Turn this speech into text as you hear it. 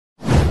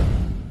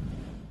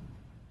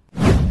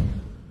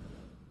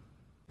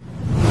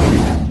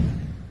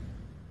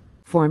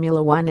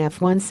Formula One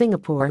F1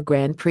 Singapore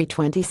Grand Prix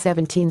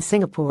 2017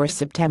 Singapore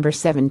September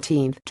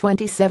 17,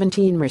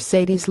 2017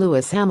 Mercedes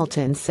Lewis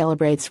Hamilton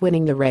celebrates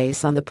winning the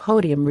race on the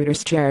podium.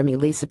 Reuters Jeremy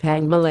Lee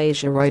Sepang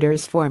Malaysia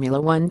Reuters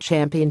Formula One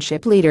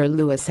Championship leader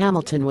Lewis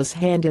Hamilton was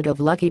handed a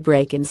lucky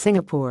break in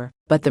Singapore,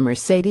 but the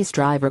Mercedes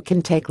driver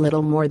can take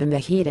little more than the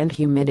heat and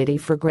humidity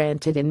for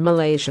granted in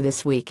Malaysia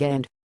this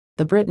weekend.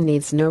 The Brit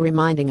needs no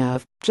reminding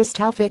of just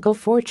how fickle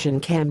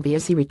fortune can be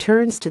as he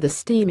returns to the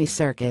steamy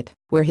circuit,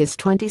 where his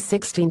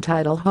 2016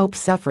 title hopes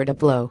suffered a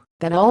blow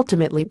that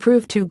ultimately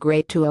proved too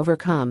great to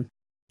overcome.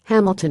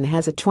 Hamilton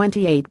has a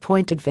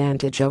 28-point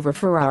advantage over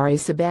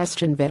Ferrari's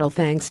Sebastian Vettel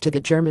thanks to the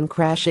German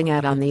crashing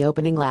out on the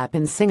opening lap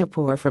in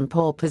Singapore from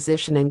pole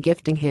position and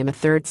gifting him a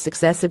third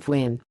successive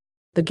win.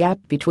 The gap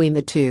between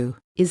the two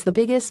is the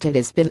biggest it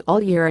has been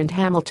all year, and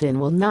Hamilton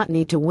will not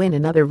need to win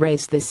another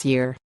race this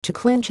year to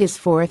clinch his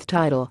fourth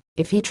title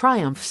if he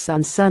triumphs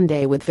on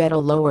Sunday with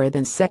Vettel lower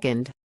than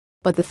second.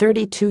 But the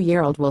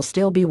 32-year-old will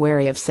still be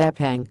wary of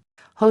Sepang,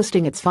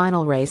 hosting its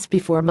final race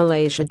before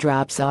Malaysia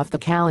drops off the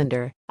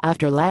calendar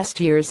after last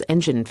year's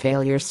engine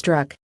failure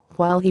struck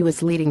while he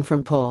was leading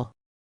from pole.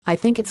 "I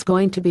think it's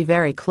going to be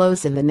very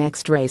close in the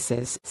next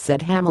races,"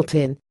 said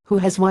Hamilton, who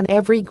has won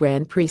every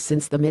Grand Prix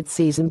since the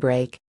mid-season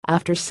break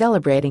after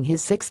celebrating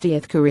his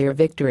 60th career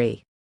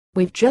victory.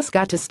 "We've just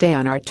got to stay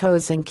on our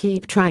toes and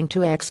keep trying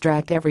to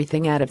extract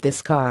everything out of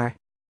this car."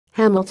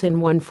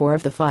 Hamilton won 4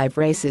 of the 5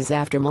 races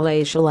after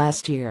Malaysia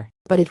last year,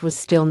 but it was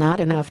still not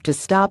enough to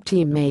stop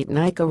teammate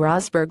Nico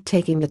Rosberg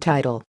taking the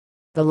title.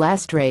 The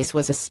last race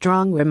was a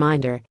strong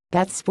reminder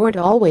that sport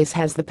always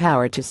has the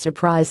power to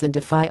surprise and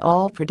defy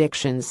all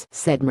predictions,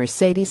 said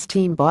Mercedes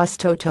team boss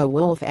Toto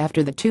Wolff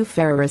after the two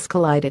Ferraris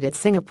collided at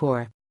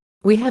Singapore.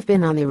 "We have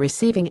been on the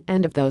receiving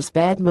end of those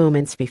bad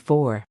moments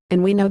before,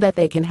 and we know that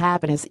they can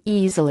happen as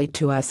easily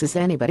to us as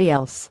anybody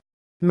else."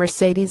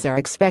 Mercedes are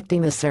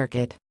expecting the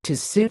circuit to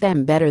suit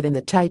them better than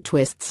the tight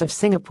twists of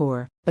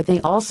Singapore, but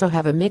they also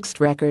have a mixed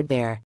record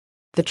there.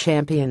 The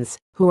champions,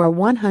 who are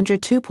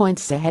 102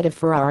 points ahead of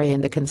Ferrari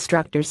in the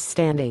constructors'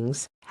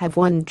 standings, have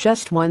won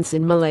just once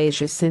in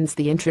Malaysia since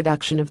the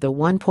introduction of the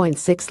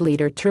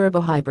 1.6-liter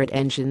turbo-hybrid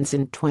engines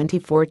in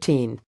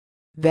 2014.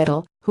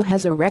 Vettel, who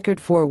has a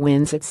record 4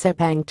 wins at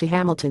Sepang to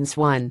Hamilton's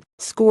 1,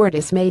 scored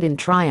his maiden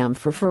triumph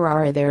for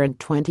Ferrari there in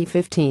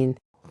 2015,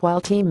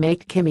 while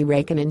teammate Kimi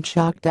Räikkönen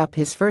chalked up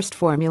his first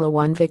Formula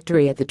One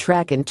victory at the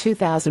track in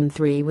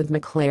 2003 with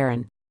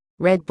McLaren.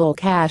 Red Bull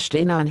cashed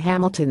in on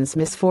Hamilton's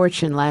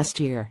misfortune last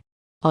year.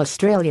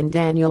 Australian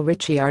Daniel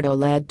Ricciardo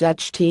led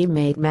Dutch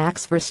teammate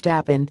Max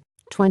Verstappen,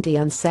 20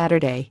 on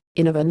Saturday,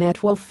 in a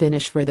Vanetwolf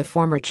finish for the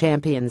former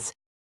champions.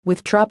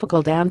 With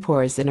tropical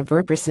downpours and a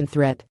Verperson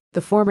threat,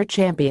 the former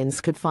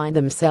champions could find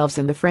themselves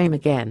in the frame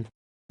again.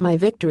 "My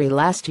victory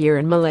last year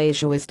in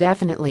Malaysia was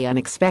definitely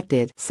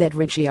unexpected," said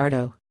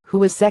Ricciardo, who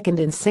was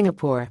second in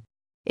Singapore.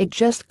 "It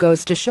just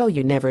goes to show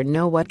you never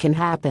know what can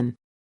happen."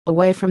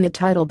 Away from the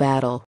title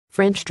battle,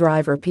 French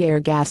driver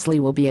Pierre Gasly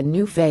will be a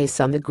new face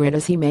on the grid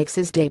as he makes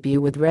his debut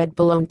with Red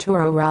Bull owned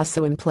Toro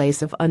Rosso in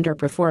place of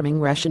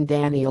underperforming Russian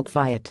Daniil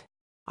Kvyat.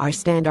 Our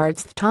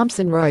standards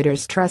Thomson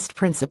Reuters Trust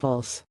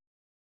Principles.